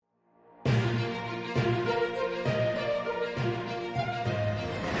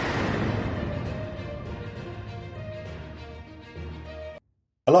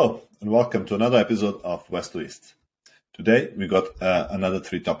Hello, and welcome to another episode of West to East. Today, we got another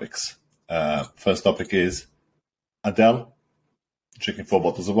three topics. First topic is Adele drinking 4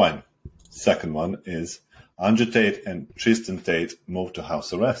 bottles of wine. Second one is Andrew Tate and Tristan Tate moved to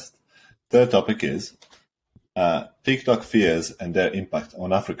house arrest. Third topic is TikTok fears and their impact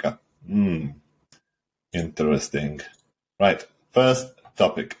on Africa. Interesting. Right, first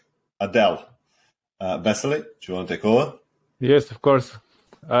topic, Adele. Vesely, do you want to take over? Yes, of course.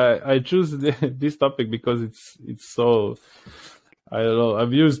 I choose this topic because it's so, I don't know,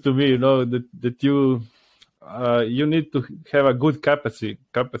 abused to me. That you need to have a good capacity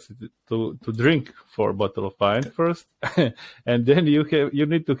to drink 4 bottles of wine first, and then you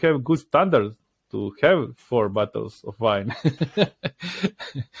need to have good standards to have 4 bottles of wine.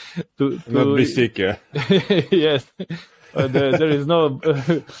 to not be sick, yeah. Yes. There is no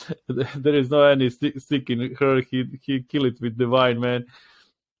any stick in her. He kill it with the wine, man.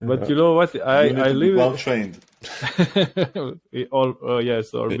 But you know what? I live well trained.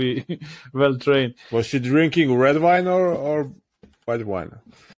 Yes, or be well trained. Was she drinking red wine or white wine?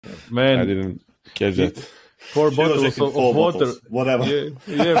 Man, I didn't catch that. 4 bottles of water. Bottles, whatever.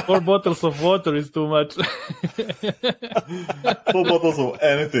 Yeah, 4 bottles of water is too much. 4 bottles of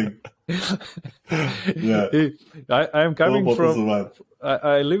anything. Yeah. I'm coming from.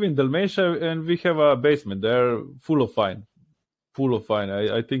 I live in Dalmatia, and we have a basement. They're full of wine.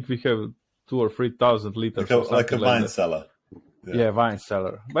 I think we have 2,000 or 3,000 liters. Like a wine cellar. Yeah, wine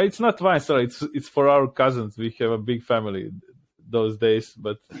cellar. But it's not wine cellar. It's for our cousins. We have a big family those days,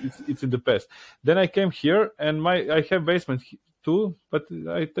 but it's in the past. Then I came here, and I have basement too. But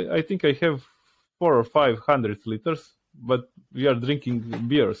I think I have 400 or 500 liters. But we are drinking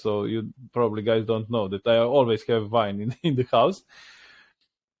beer, so you probably guys don't know that I always have wine in the house.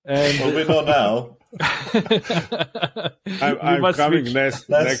 And well, we know now. I'm coming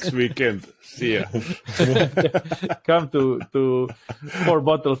next weekend. See ya. Come to 4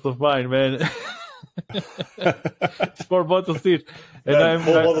 bottles of wine, man. 4 bottles each. And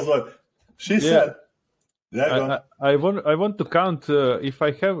 4 bottles of wine. She said. Yeah, I want to count if I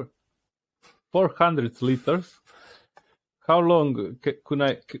have 400 liters. How long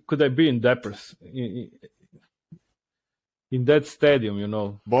could I be in diapers in that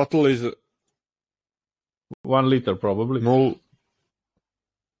stadium? Bottle is 1 liter probably. No,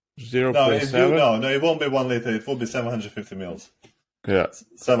 0.7. No, it won't be 1 liter. It will be 750 mils. Yeah,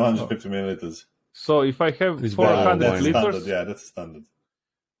 750 milliliters. So if I have 400 liters, standard. Yeah, that's standard.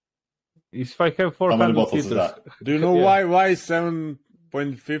 If I have 400 How many bottles liters, is that? Do you know why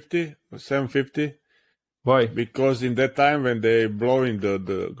 7.50 or 750? Why? Because in that time when they blow in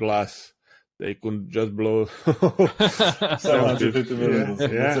the glass, they couldn't just blow 750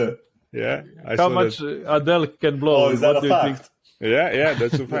 milliliters. Yeah. How much Adele can blow? Oh, is that a fact? Yeah,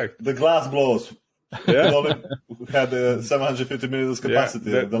 that's a fact. The glass blows. Yeah. It only had 750 milliliters capacity.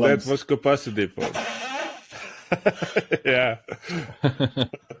 Yeah, that was capacity for. Yeah.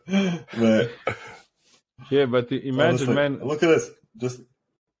 Right. Yeah, but imagine, honestly, man. Look at this. Just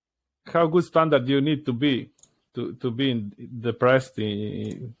how good standard you need to be depressed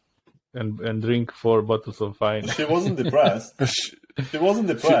and drink 4 bottles of wine. She wasn't depressed. She wasn't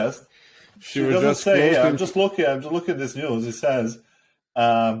depressed. She was doesn't just say. I'm just looking at this news. It says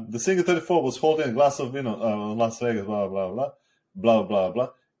the singer 34 was holding a glass of Las Vegas. Blah blah blah blah blah blah.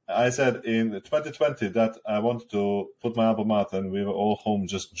 I said in 2020 that I wanted to put my album out, and we were all home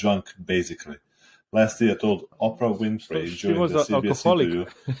just drunk basically. Last year, I told Oprah Winfrey during the CBS interview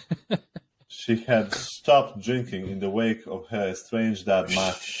she had stopped drinking in the wake of her estranged dad,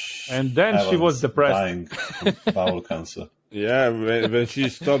 Matt. And then she was depressed. Dying from bowel cancer. Yeah, when she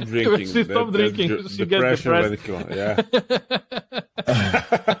stopped drinking. When she stopped drinking, she gets depressed. Yeah.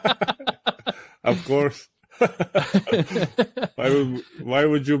 Of course. Why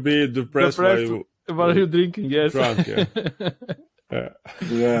would you be depressed while you're drinking? Yes. Drunk, yeah.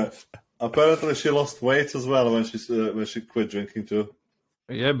 Yeah. Apparently, she lost weight as well when she quit drinking too.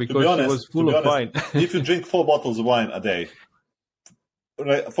 Yeah, because she was full of wine. If you drink 4 bottles of wine a day,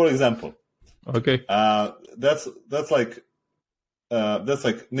 for example, okay, that's like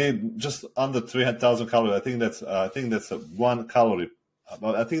just under 300,000 calories. I think that's 1 calorie.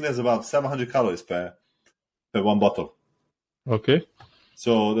 I think there's about 700 calories per 1 bottle. Okay.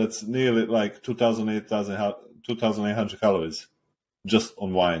 So that's nearly like 2,800 calories just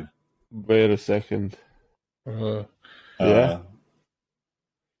on wine. Wait a second. Yeah.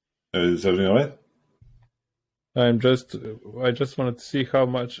 Is everything all right? I just wanted to see how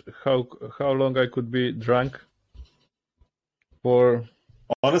long I could be drunk for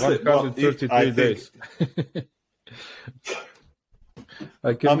honestly 133 days.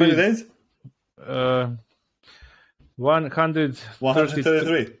 I can How many be, days?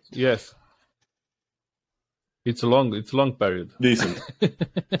 133. Yes. It's a long period. Decent.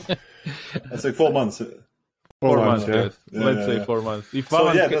 That's like 4 months. 4 months, yeah. yes. Let's say 4 months. If So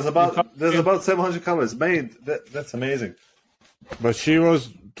Vavan yeah, ca- there's about 700 calories. Mate, that's amazing. But she was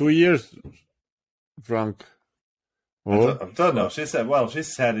 2 years drunk. I don't know. She said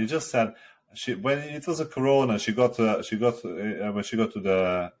he just said when it was a corona, she got when she got to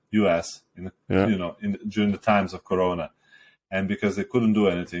the US during the times of corona, and because they couldn't do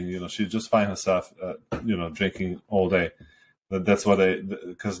anything, she just find herself drinking all day. That's what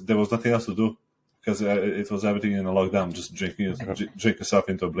because there was nothing else to do, because it was everything in a lockdown, just drink yourself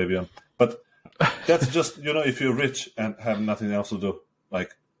into oblivion. But that's just if you're rich and have nothing else to do,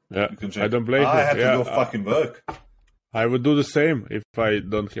 like you can drink. I don't blame I her. had to go fucking work. I would do the same if I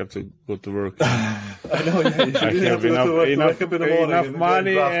don't have to go to work. I know. I have enough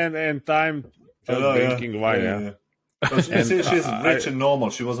money and time drinking wine. Yeah. But she's rich and normal.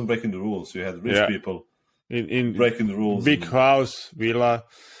 She wasn't breaking the rules. You had rich people in breaking the rules. Big house, villa,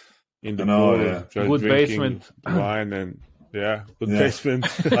 in the pool, just good basement, wine, and good basement,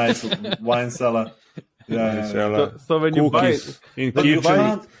 nice wine cellar. So when you buy in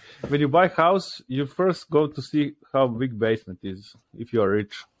kitchen. When you buy house, you first go to see how big basement is if you are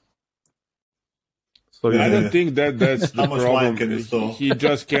rich. So I don't think that's the how much problem. Wine can you store? She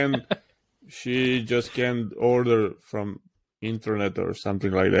just can order from internet or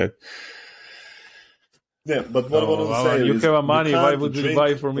something like that. Yeah, but what I want to say you is, have money. Why would you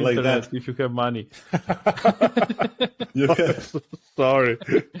buy from like internet if you have money? Sorry,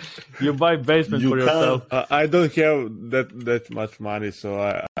 you buy basement for yourself. I don't have that much money, so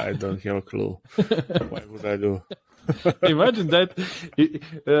I don't have a clue. Why would I do? Imagine that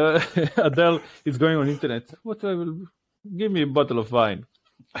Adele is going on internet. What I will give me a bottle of wine.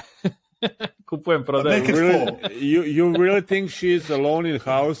 Kupujem, prodajem. You really think she's alone in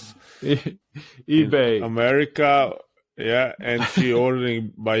house? eBay, in America, and she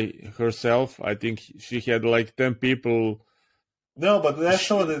ordering by herself. I think she had like 10 people. No, but that's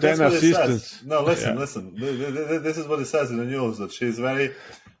what it says. No, listen. This is what it says in the news, that she's very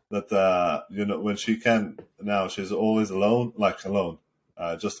when she can now, she's always alone,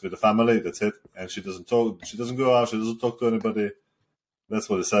 just with the family. That's it, and she doesn't talk. She doesn't go out. She doesn't talk to anybody. That's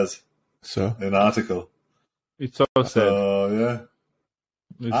what it says. So in the article, it's so sad. So yeah.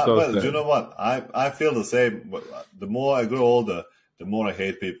 Sad. You know what? I feel the same. The more I grow older, the more I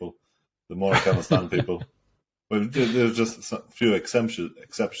hate people. The more I cannot stand people. But there's just a few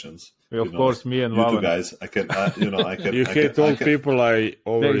exceptions. Of course, me and you Vavan. two guys. I can. You hate all people. I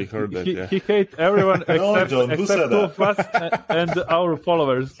already heard that. He hates everyone except two of us and our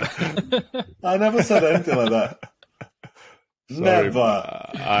followers. I never said anything like that. Sorry, never.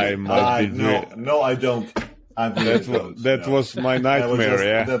 I must be. No, I don't. That was my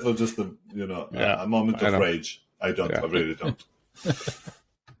nightmare. That was just a moment of rage. I don't. I really don't.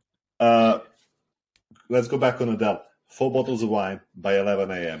 Let's go back on Adele. 4 bottles of wine by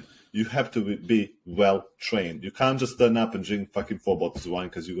 11 a.m. You have to be well trained. You can't just turn up and drink fucking 4 bottles of wine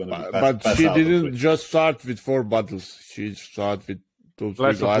because you're going to be But she didn't just start with 4 bottles. She started with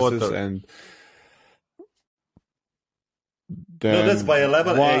 2-3 glasses and. No, that's by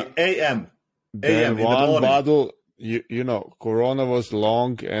 11 a.m. Then one bottle, Corona was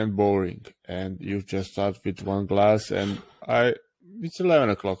long and boring, and you just start with 1 glass, and it's 11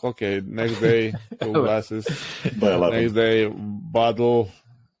 o'clock. Okay, next day 2 glasses, by 11. Next day bottle,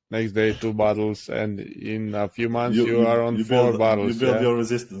 next day 2 bottles, and in a few months you are on 4 bottles. You build your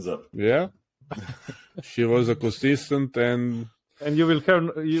resistance up. Yeah, she was a consistent and you will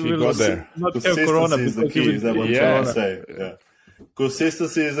got there. Not have Corona is the key. Is that what I'm trying to say? Yeah.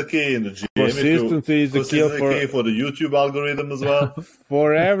 Consistency is the key in the gym. Consistency is the key for the YouTube algorithm as well.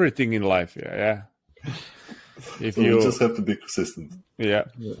 For everything in life, If you just have to be consistent. Yeah.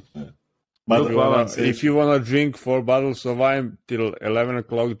 But if you want to drink 4 bottles of wine till 11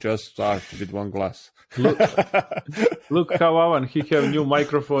 o'clock, just start with 1 glass. Look how Vavan, he have new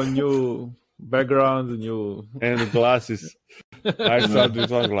microphone, new background, and glasses. I start with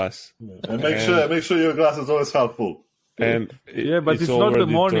 1 glass. And make sure your glass is always half full. And but it's not the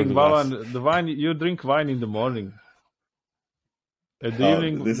morning, Vavan. The wine, you drink wine in the morning. At the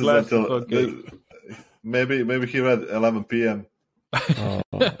evening, this glass is until okay. Maybe he read 11 p.m. Oh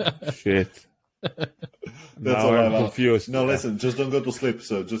shit! That's all I'm confused. No, listen, just don't go to sleep.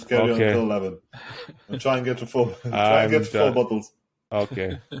 So just carry on until 11, and try and get to 4. Try and get to 4 bottles.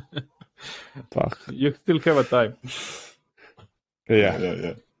 Okay. Fuck. You still have a time.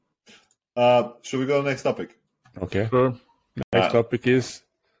 Yeah. Should we go to the next topic? Okay. Sure. Next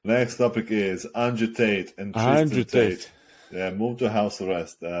topic is Andrew Tate and Tristan Andrew Tate. Yeah, moved to house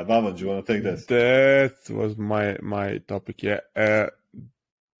arrest. Baba, do you want to take this? That was my topic. Yeah,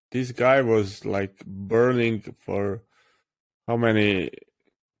 this guy was like burning for how many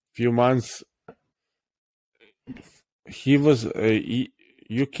few months. He was a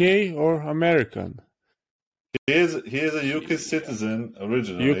UK or American. He is a UK citizen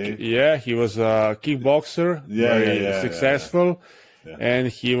originally. He was a kickboxer, very successful, and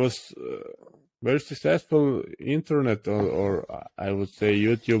he was very successful internet or I would say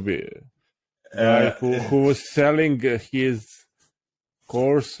YouTube guy who was selling his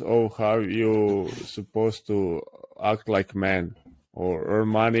course of how you supposed to act like man or earn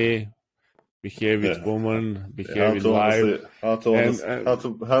money, behave with woman, behave with life, how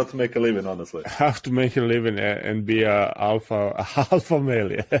to make a living, honestly. How to make a living and be a alpha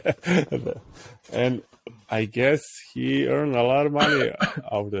male. And I guess he earned a lot of money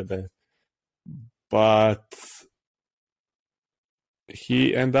out of that. But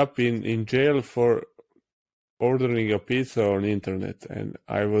he ended up in jail for ordering a pizza on the internet, and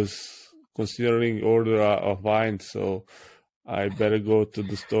I was considering order a wine, so I better go to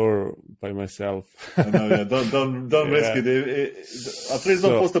the store by myself. I know, yeah. Don't risk it. At least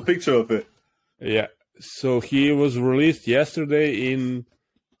don't post a picture of it. Yeah. So he was released yesterday in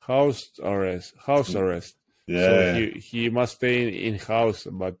house arrest. Yeah. So he must stay in house,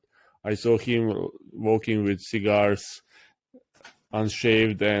 but I saw him walking with cigars,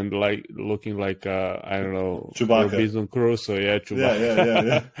 unshaved, and like looking like I don't know, Chewbacca. Robinson Crusoe. Yeah,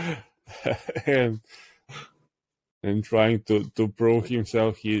 Chewbacca. Yeah. and trying to prove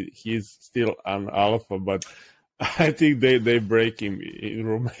himself he's still an alpha, but I think they break him in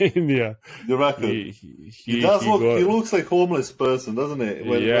Romania. You reckon? He looks like homeless person, doesn't he?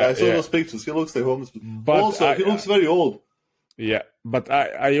 When I saw those pictures, he looks like homeless person. But also, he looks very old. Yeah, but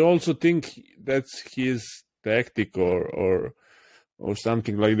I also think that's his tactic or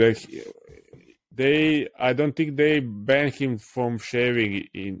something like that. I don't think they ban him from shaving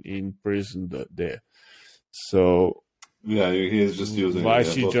in prison there. So yeah, he is just using. Why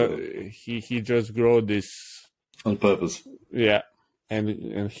he just grow this on purpose? Yeah,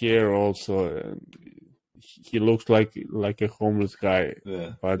 and here also he looks like a homeless guy.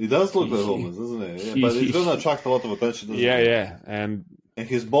 Yeah, but he does look like homeless, doesn't he? Yeah, but he's going to attract a lot of attention. Doesn't he? Yeah, and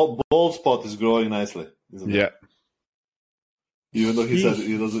his bald spot is growing nicely, isn't it? Yeah. Even though he says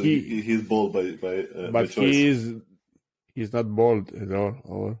he's bald by choice. He's not bald at all.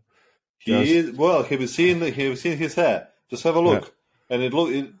 Or he is. Well, have you seen his hair? Just have a look,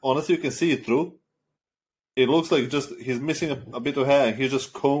 and honestly, you can see it through. It looks like just he's missing a bit of hair, and he's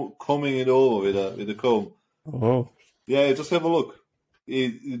just combing it over with a comb. Oh, yeah, just have a look.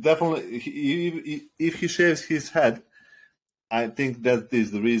 He definitely, if he shaves his head, I think that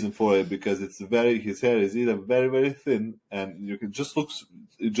is the reason for it, because his hair is either very, very thin, and you can it just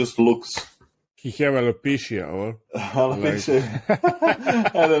looks. He have alopecia or alopecia.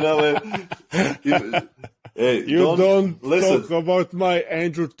 I don't know. Hey, you don't listen. Talk about my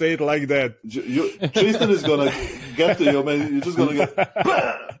Andrew Tate like that. Tristan is gonna get to you, man. You're just gonna get.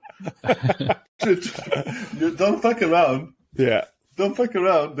 You don't fuck around. Yeah. Don't fuck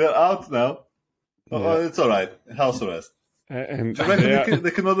around. They're out now. Oh, it's all right. House arrest. And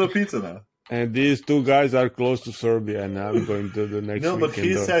they can order pizza now. And these two guys are close to Serbia, and I'm going to the next. No, but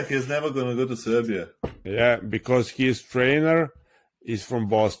he said he's never going to go to Serbia. Yeah, because his trainer is from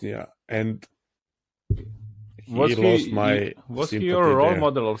Bosnia, and was he your role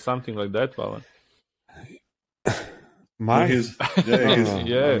model or something like that, Valan? That's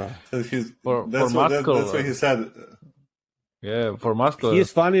what he said. Yeah, for muscle.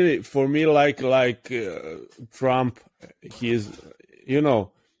 He's funny for me, like Trump. He's,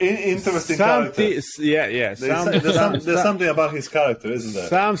 interesting character. Yeah. There's something about his character, isn't there?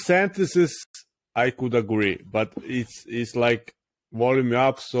 Some sentences I could agree, but it's like volume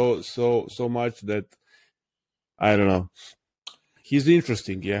up so much that I don't know. He's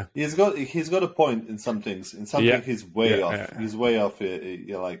interesting, yeah. He's got a point in some things. In some things, he's way off. Yeah. He's way off.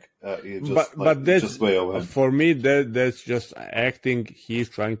 But that's just way over him. For me, that's just acting. He's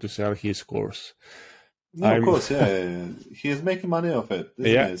trying to sell his course. No, of course, yeah. He's making money off it,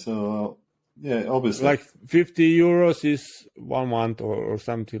 isn't he? So, obviously. Like 50 euros is 1 month or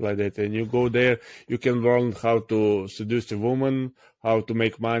something like that. And you go there, you can learn how to seduce a woman, how to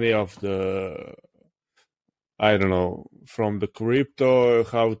make money off the, I don't know, from the crypto,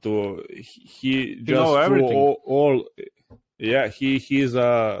 how to, he just everything. all he's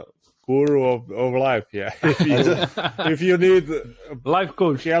a guru of life, yeah. If you need life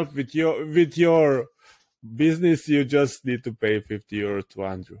coach help with your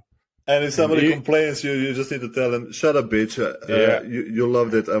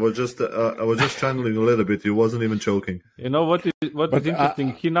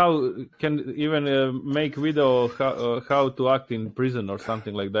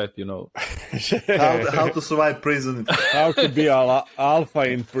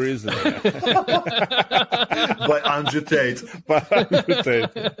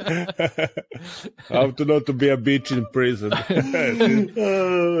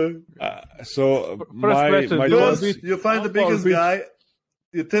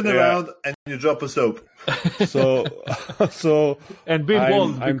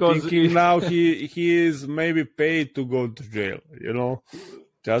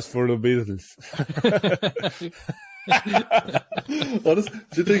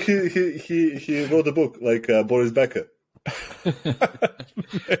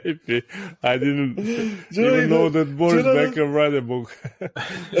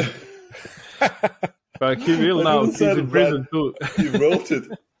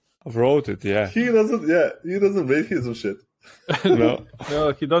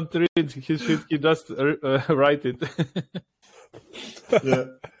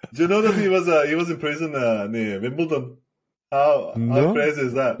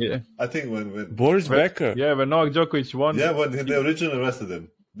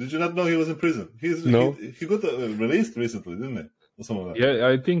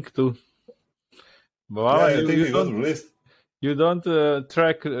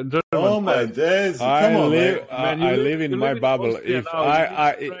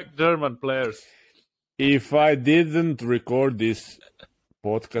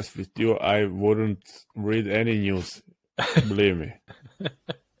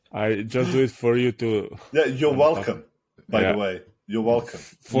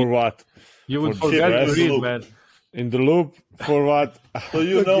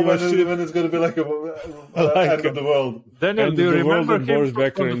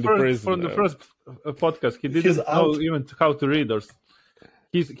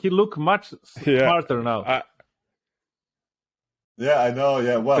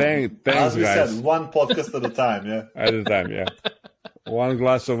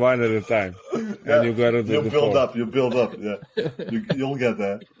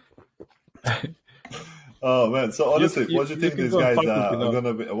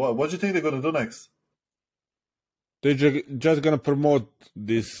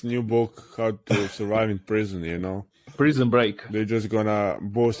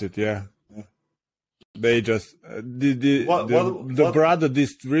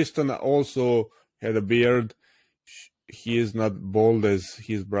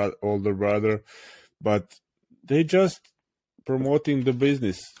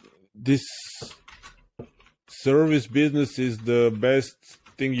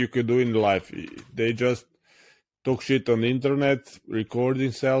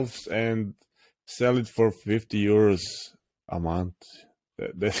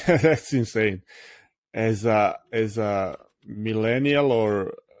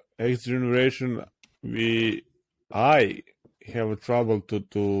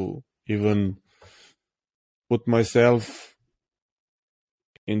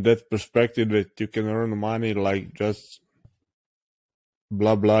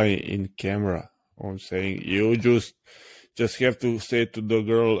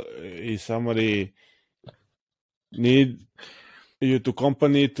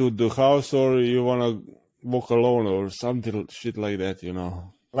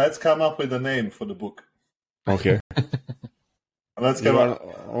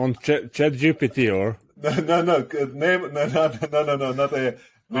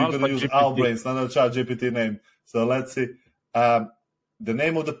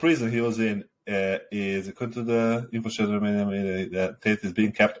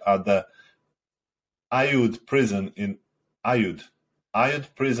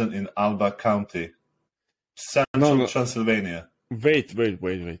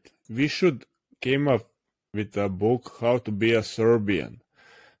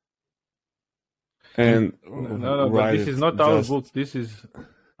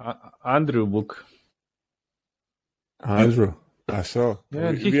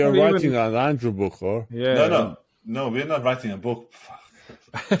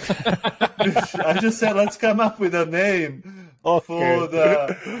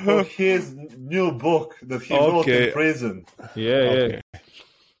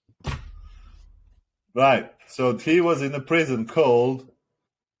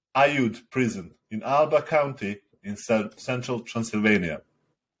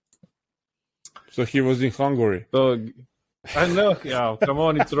So he was in Hungary. So I know. Yeah, come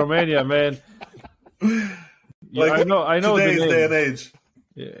on, it's Romania, man. Like, I know the today's name. day and age.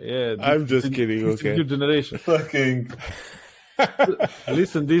 Yeah. I'm just kidding. It's a Okay. new generation. Fucking.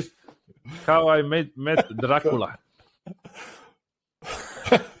 Listen, this how I met Dracula.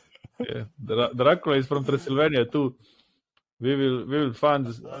 Yeah, Dracula is from Transylvania too. We will find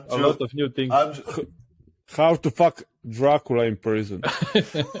a lot of new things. How to fuck Dracula in prison?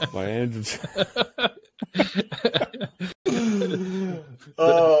 By Andrews.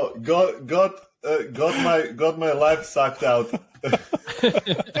 Oh, got my life sucked out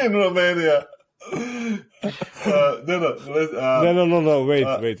in Romania. No.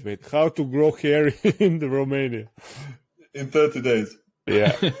 Wait. How to grow hair in the Romania? In 30 days.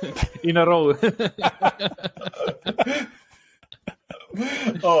 Yeah. In a row.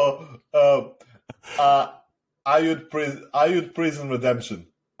 I would prison redemption.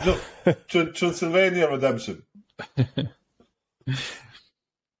 No, Transylvania redemption.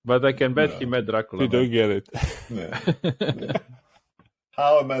 But I can bet he met Dracula. You don't get it. Yeah.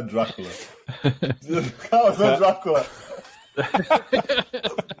 How I met Dracula. How I met Dracula.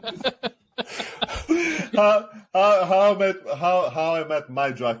 How I met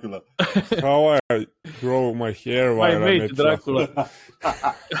my Dracula. How I grow my hair while My I mate met Dracula.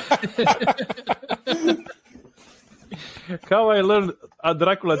 How I learned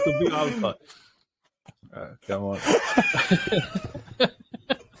Dracula to be alpha. Come on.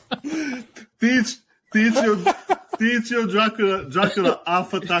 Teach your Dracula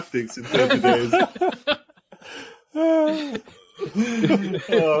alpha tactics in 30 days.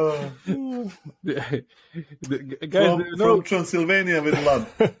 Guys, from Transylvania with blood.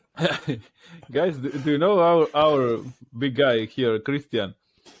 Guys, do you know our big guy here, Christian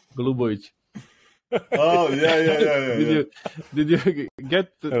Golubovic? Oh yeah. Did you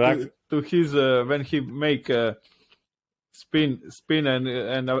get to his when he make spin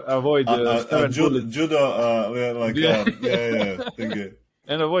and avoid seven bullets? Judo, thank you.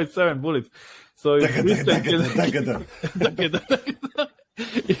 And avoid 7 bullets. So if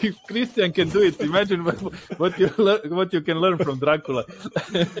Christian can do it, imagine what you can learn from Dracula,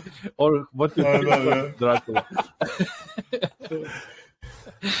 or what you can learn from Dracula.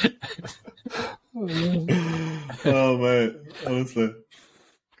 Oh man, honestly.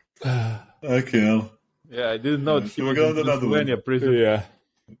 Okay. Yeah, I didn't know he was go in to another one? Pennsylvania prison. Yeah.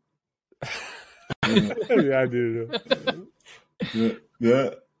 Yeah, I do. Yeah.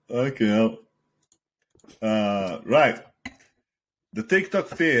 Okay. Right. The TikTok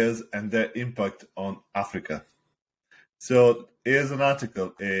fears and their impact on Africa. So here's an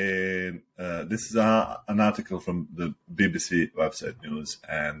article in. This is an article from the BBC website news,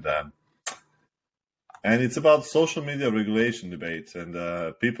 and it's about social media regulation debates and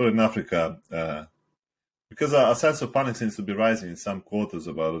people in Africa. Because a sense of panic seems to be rising in some quarters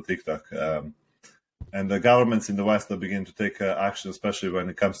about TikTok. And the governments in the West are beginning to take action, especially when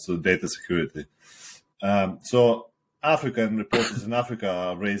it comes to data security. So African reporters in Africa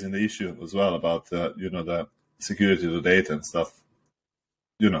are raising the issue as well about, the security of the data and stuff.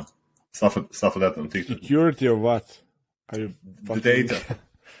 Stuff like that on TikTok. Security of what? Are you the data.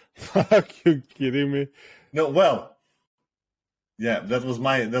 Fuck, you kidding me? No, well, yeah, that was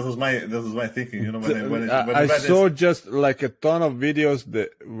my thinking. When I saw just like a ton of videos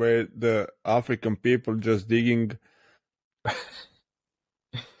where the African people just digging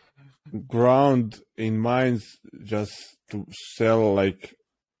ground in mines just to sell like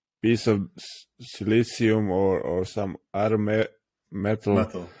piece of silicium or some other metal.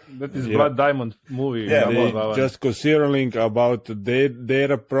 That is Blood Diamond movie. Yeah, just considering about the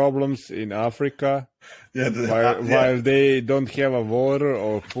data problems in Africa. Yeah, while they don't have a water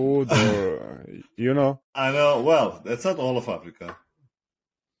or food or I know. Well, that's not all of Africa,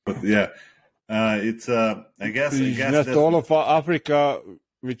 but yeah, it's I guess not all of Africa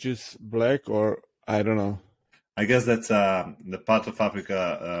which is black, or I don't know. I guess that's the part of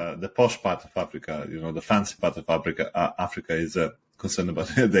Africa, the posh part of Africa. The fancy part of Africa. Africa is concerned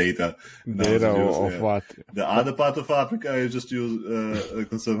about data. Data of what? The other part of Africa is just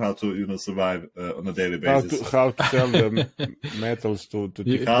concerned how to survive on a daily basis. How to sell the metals to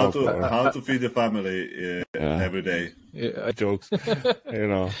TikTok. How to feed the family every day. Yeah, jokes,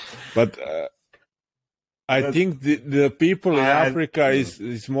 But I think the people in Africa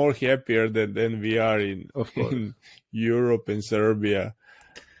is more happier than we are in Europe and Serbia.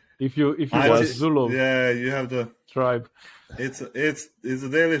 If you watch Zulu, you have the tribe. It's a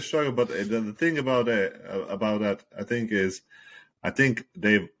daily struggle, but the thing about that I think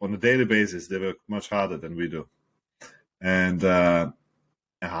they on a daily basis they work much harder than we do, and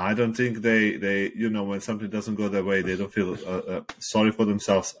I don't think they when something doesn't go their way, they don't feel sorry for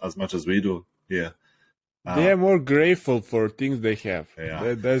themselves as much as we do here. They are more grateful for things they have.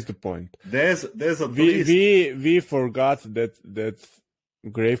 Yeah. That's the point. There's a we forgot that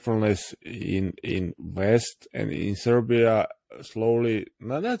gratefulness in West and in Serbia slowly,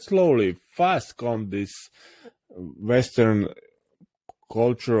 not slowly, fast come this Western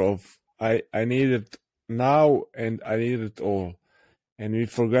culture of I need it now and I need it all. And we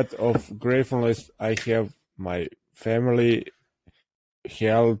forgot of gratefulness. I have my family,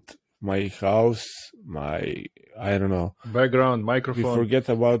 health, my house, my background microphone. We forget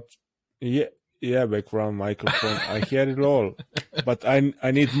about background microphone. I had it all, but I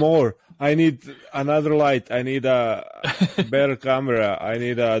need more. I need another light. I need a better camera. I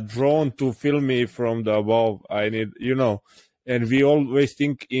need a drone to film me from the above. I need and we always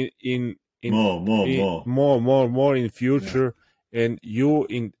think in more in future. Yeah. And you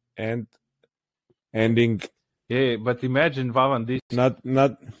ending. Yeah, but imagine, Vavan, this not.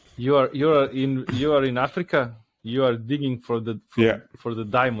 You are in Africa. You are digging for the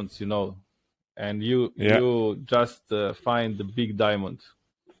diamonds, and you just find the big diamond,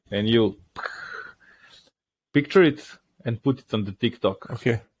 and you picture it and put it on the TikTok.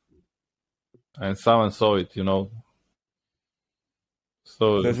 Okay. And someone saw it,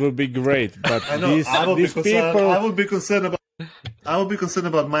 So that would be great. But I know, these people, I would be concerned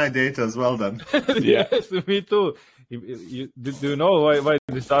about my data as well. Then. Yes, me too. Do you know why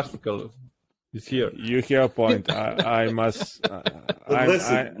this article is here? You have a point. I must.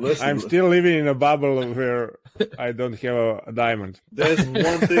 Listen. I'm still living in a bubble where I don't have a diamond. There's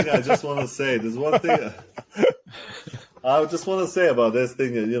one thing I just want to say. There's one thing I just want to say about this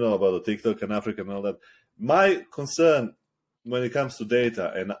thing. About the TikTok and Africa and all that. My concern when it comes to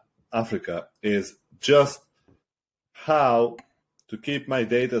data in Africa is just how to keep my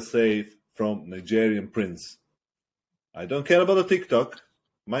data safe from Nigerian prince. I don't care about the TikTok.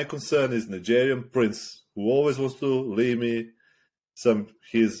 My concern is Nigerian prince who always wants to leave me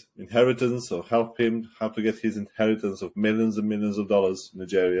his inheritance or help him how to get his inheritance of millions and millions of dollars in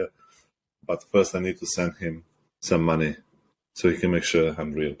Nigeria. But first I need to send him some money so he can make sure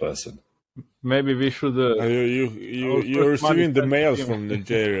I'm a real person. Maybe we should... you're receiving the mails from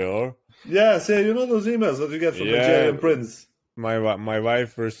Nigeria, or? Yes, those emails that you get from Nigerian prince. My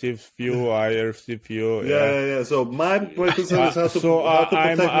wife receives few, I receive few. Yeah. So my concern is how to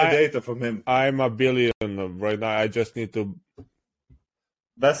protect my data from him. I'm a billion right now. I just need to.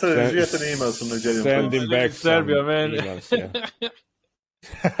 That's you get an email from Nigerian send prince. him back Serbia, man. Emails,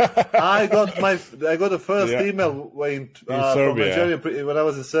 I got the first email from Nigeria when I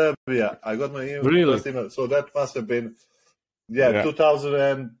was in Serbia. I got my first email. So that must have been 2000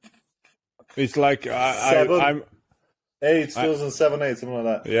 and. It's like I'm. 2007, 8, something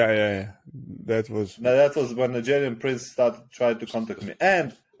like that. Yeah. That was when Nigerian prince tried to contact me,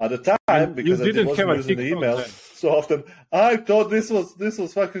 and at the time because I wasn't using the email so often, I thought this was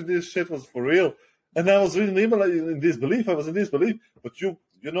fucking this shit was for real, and I was reading the email in disbelief. I was in disbelief, but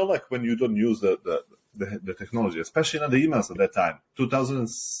like when you don't use the technology, especially in the emails at that time,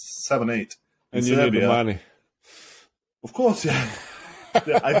 2007, 8, and you need the money, of course, yeah.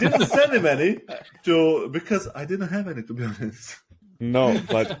 I didn't send him any because I didn't have any, to be honest. No,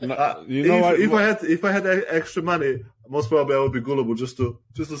 but if I had extra money, most probably I would be gullible just to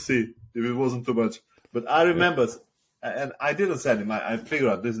see if it wasn't too much. But I remember, and I didn't send him. I figured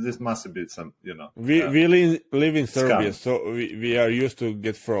out this must be some, We live in Serbia, so we are used to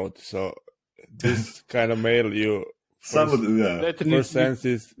get fraud. So this kind of mail first sense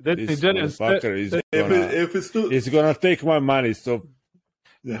is this motherfucker is gonna take my money. So.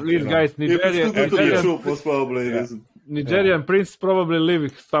 Yeah, please, guys, Nigerian prince probably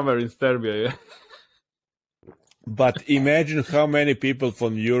live somewhere in Serbia. Yeah. But imagine how many people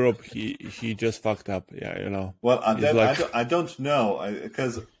from Europe he just fucked up. Yeah, Well, I don't know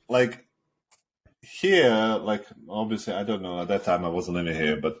because here, obviously I don't know. At that time I wasn't living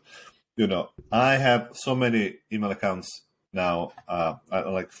here, but I have so many email accounts now,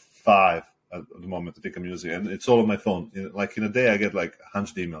 5. At the moment, I think I'm using, and it's all on my phone. In a day, I get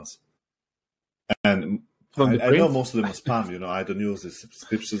 100 emails, and I know most of them are spam. I don't use the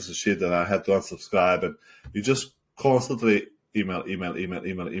subscriptions and shit that I had to unsubscribe, and you just constantly email.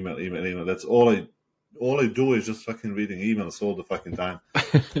 That's all I do is just fucking reading emails all the fucking time.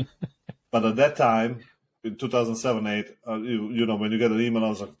 But at that time, in 2007, 8, when you get an email, I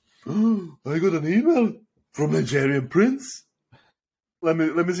was like, oh, I got an email from Nigerian prince. Let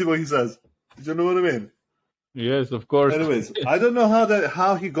me see what he says. Do you know what I mean? Yes, of course. Anyways, I don't know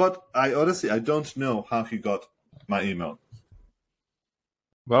how he got. I honestly don't know how he got my email.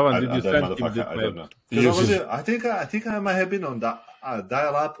 Vavan, did you that send him motherfucker, that I mail? don't know. 'Cause I think I might have been on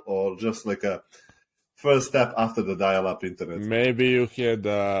dial-up or just like a first step after the dial-up internet. Maybe you had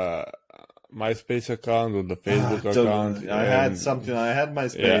MySpace account or the Facebook account. I had something. I had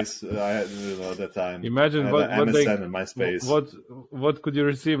MySpace. I had, at that time. Imagine I what had they MSN and MySpace. what could you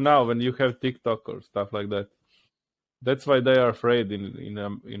receive now when you have TikTok or stuff like that? That's why they are afraid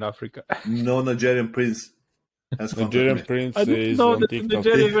in Africa. No Nigerian prince has Nigerian contacted me. prince I didn't is know on that TikTok.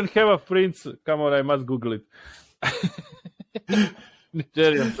 Nigeria even have a prince. Come on, I must Google it.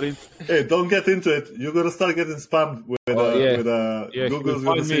 Nigerian prince. Hey, don't get into it. You're gonna start getting spammed with Google's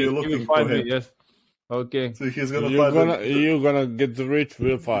gonna see you looking for him. Yes. Okay. So he's gonna You're gonna get rich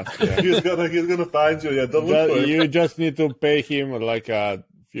real fast. Yeah. he's gonna find you. Yeah, don't look for him. You just need to pay him like a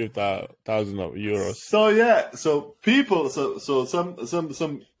few thousand of euros. So people,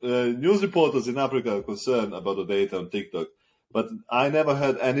 some news reporters in Africa are concerned about the data on TikTok, but I never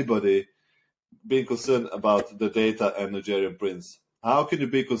heard anybody being concerned about the data and Nigerian prince. How can you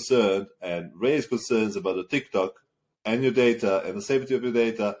be concerned and raise concerns about the TikTok and your data and the safety of your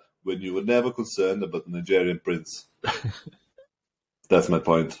data when you were never concerned about the Nigerian prince? That's my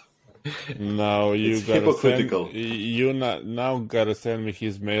point. Now It's hypocritical. Now gotta send me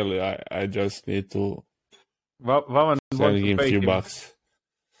his mail. I just need to Vavan send him a few bucks.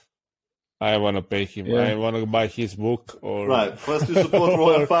 I wanna pay him. Yeah. I wanna buy his book or Right. First you support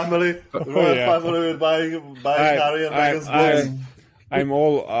royal family. Family with buying Harry and Meghan's books. I'm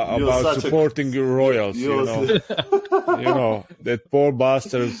all about supporting your royals. You know that poor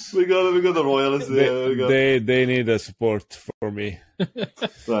bastards. We got the royalists there. They need a support for me.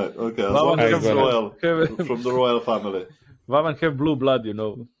 Right. Okay. As long as it's royal from the royal family. Vavan have blue blood, He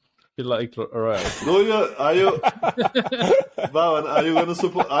like royal. No, are you? Vavan, are you gonna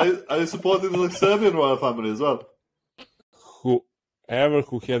support? Are you supporting the Serbian royal family as well? Whoever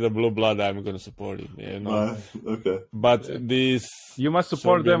who had a blue blood, I'm gonna support him. Okay. But these You must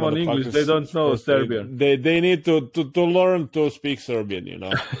support Serbian them on English. They don't know Serbian. They need to learn to speak Serbian.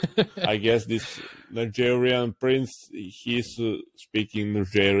 I guess this Nigerian prince, he's speaking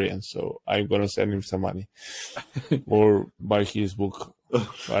Nigerian, so I'm gonna send him some money or buy his book,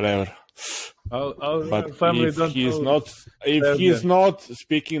 whatever. Our family don't know If he's not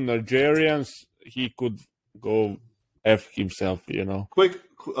speaking Nigerian, he could go F himself, Quick,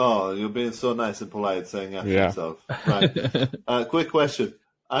 you're being so nice and polite saying F himself. Right. Quick question.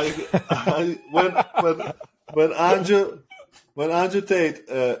 When Andrew Tate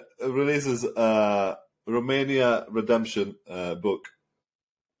releases Romania Redemption book,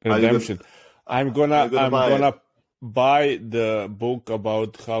 I'm gonna buy the book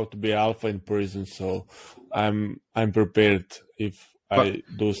about how to be alpha in prison, so I'm prepared if I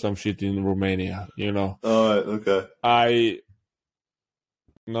do some shit in Romania, All right, okay. I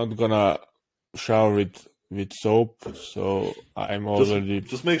not gonna shower with soap, so I'm already...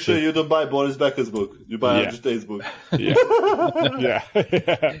 Just make sure you don't buy Boris Becker's book. You buy Andrew Tate's book. Yeah. Yeah.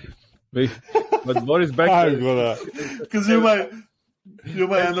 But Boris Becker... Because you might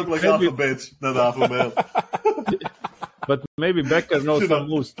end up like half a bitch, not half a male. But maybe Becker knows some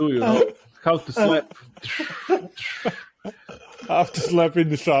moves too, How to slap. How to slap in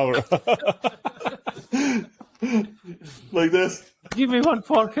the shower. Like this. Give me one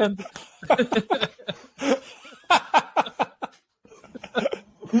forehand.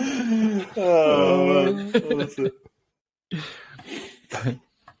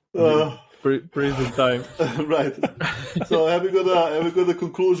 Prison time. Right. So have we got a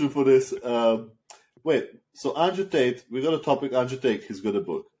conclusion for this? Wait. So Andrew Tate, we got a topic. Andrew Tate, he's got a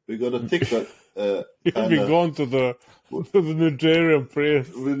book. We got a TikTok. We've gone to the Nigerian prince.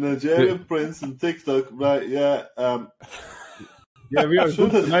 With Nigerian prince and TikTok, right? Yeah. Yeah, we are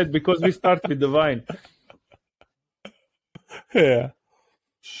good tonight because we start with the wine. Yeah.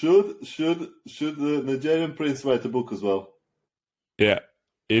 Should the Nigerian prince write a book as well? Yeah.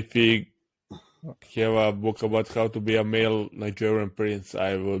 If he have a book about how to be a male Nigerian prince,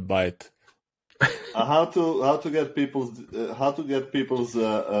 I will buy it. How to get people's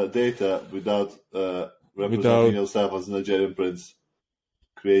data without representing yourself as a Nigerian prince?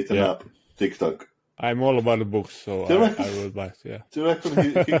 Create an app, TikTok. I'm all about the books, so I will buy it. Yeah. Do you reckon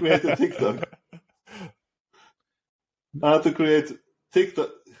he created TikTok? How to create TikTok?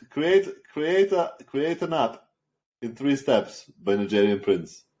 Create an app in 3 steps by Nigerian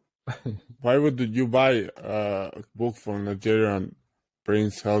prince. Why would you buy a book from Nigerian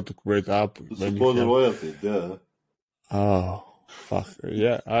prince how to create app? To support the royalty, yeah. Oh, fuck.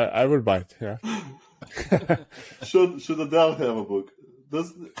 Yeah, I will buy it, yeah. Should Adele have a book?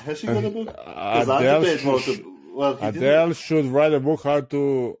 Has she got a book? Because Well, Adele should write a book how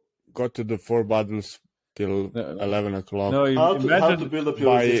to go to the 4 bottles till 11 o'clock. No, how to build up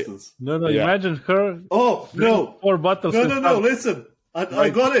your resistance. No, imagine her. Oh, no. 4 bottles. No, listen. I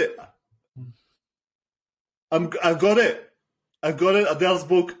got it. I got it. Adele's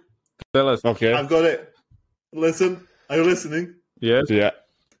book. Tell us. Okay. I've got it. Listen. Are you listening? Yes. Yeah.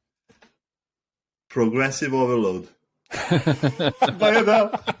 Progressive Overload. By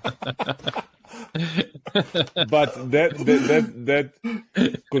Adele. But that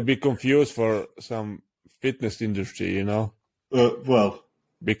could be confused for some fitness industry, you know? Well,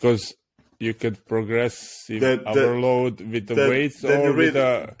 because you could progressive overload with the weights, or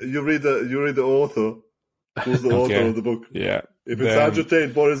you read the author. Who's the author of the book? Yeah. If it's Andrew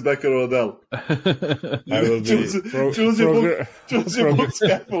Tate, Boris Becker, or Adele, I will choose your books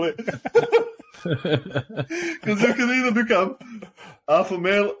carefully. Because you can either become alpha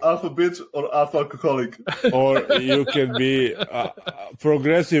male, alpha bitch, or alpha alcoholic. Or you can be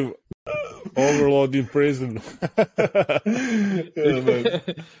progressive overload in prison.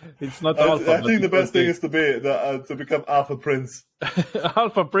 It's not alpha. I think the best thing is to become alpha prince.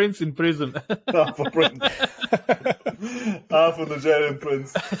 Alpha prince in prison. Alpha prince. Alpha Nigerian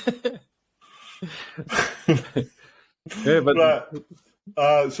prince. Yeah, but right.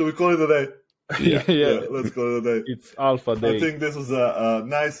 Shall we call it a day? Yeah. Let's call it a day. It's alpha day. I think this was a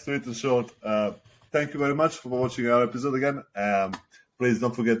nice, sweet, and short. Thank you very much for watching our episode again. Please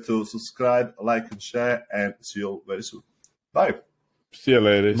don't forget to subscribe, like, and share, and see you all very soon. Bye. See you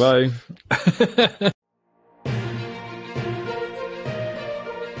later. Bye.